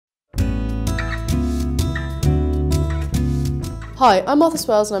Hi, I'm Martha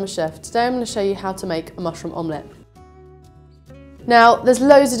Swells and I'm a chef. Today I'm going to show you how to make a mushroom omelette. Now, there's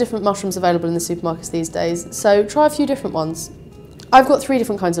loads of different mushrooms available in the supermarkets these days, so try a few different ones. I've got 3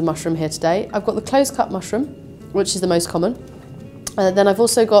 different kinds of mushroom here today. I've got the close cut mushroom, which is the most common. Then I've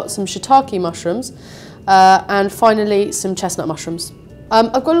also got some shiitake mushrooms, and finally some chestnut mushrooms.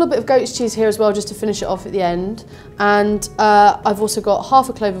 I've got a little bit of goat's cheese here as well, just to finish it off at the end. And I've also got half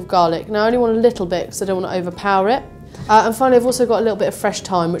a clove of garlic. Now I only want a little bit because I don't want to overpower it. And finally I've also got a little bit of fresh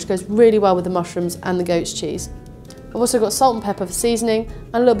thyme, which goes really well with the mushrooms and the goat's cheese. I've also got salt and pepper for seasoning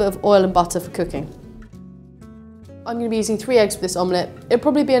and a little bit of oil and butter for cooking. I'm going to be using 3 eggs for this omelette. It'll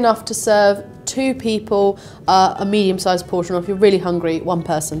probably be enough to serve 2 people, a medium-sized portion, or if you're really hungry, 1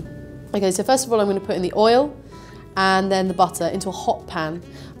 person. Okay, so first of all I'm going to put in the oil and then the butter into a hot pan.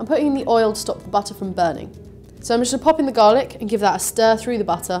 I'm putting in the oil to stop the butter from burning. So I'm just going to pop in the garlic and give that a stir through the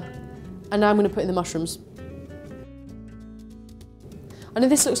butter, and now I'm going to put in the mushrooms. I know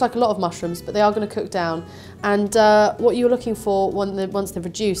this looks like a lot of mushrooms, but they are going to cook down, and what you're looking for once they've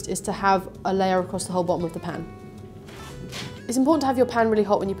reduced is to have a layer across the whole bottom of the pan. It's important to have your pan really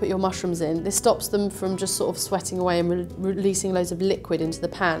hot when you put your mushrooms in. This stops them from just sort of sweating away and releasing loads of liquid into the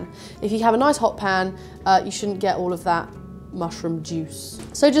pan. If you have a nice hot pan, you shouldn't get all of that mushroom juice.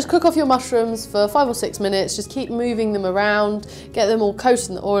 So just cook off your mushrooms for 5 or 6 minutes, just keep moving them around, get them all coated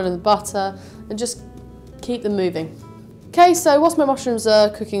in the oil and the butter, and just keep them moving. Okay, so whilst my mushrooms are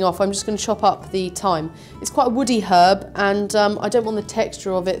cooking off, I'm just going to chop up the thyme. It's quite a woody herb, and I don't want the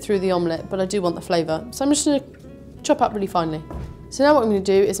texture of it through the omelette, but I do want the flavour. So I'm just going to chop up really finely. So now what I'm going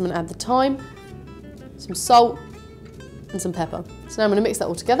to do is I'm going to add the thyme, some salt, and some pepper. So now I'm going to mix that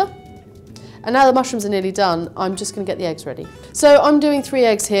all together. And now the mushrooms are nearly done, I'm just going to get the eggs ready. So I'm doing 3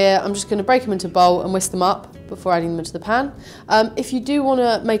 eggs here. I'm just going to break them into a bowl and whisk them up before adding them into the pan. If you do want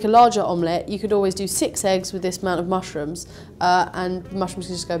to make a larger omelette, you could always do 6 eggs with this amount of mushrooms, and the mushrooms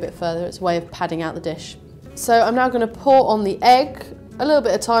can just go a bit further. It's a way of padding out the dish. So I'm now going to pour on the egg, a little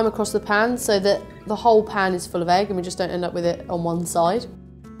bit of thyme across the pan so that the whole pan is full of egg and we just don't end up with it on one side.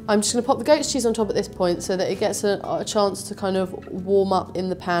 I'm just going to pop the goat's cheese on top at this point so that it gets a chance to kind of warm up in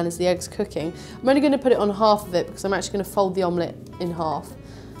the pan as the egg's cooking. I'm only going to put it on half of it because I'm actually going to fold the omelette in half.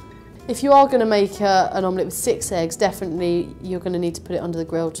 If you are going to make an omelette with 6 eggs, definitely you're going to need to put it under the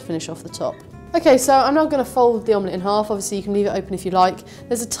grill to finish off the top. Okay, so I'm now going to fold the omelette in half. Obviously you can leave it open if you like.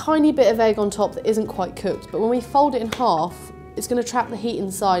 There's a tiny bit of egg on top that isn't quite cooked, but when we fold it in half, it's going to trap the heat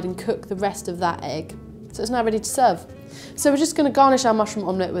inside and cook the rest of that egg. So it's now ready to serve. So we're just going to garnish our mushroom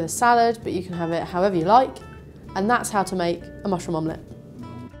omelette with a salad, but you can have it however you like. And that's how to make a mushroom omelette.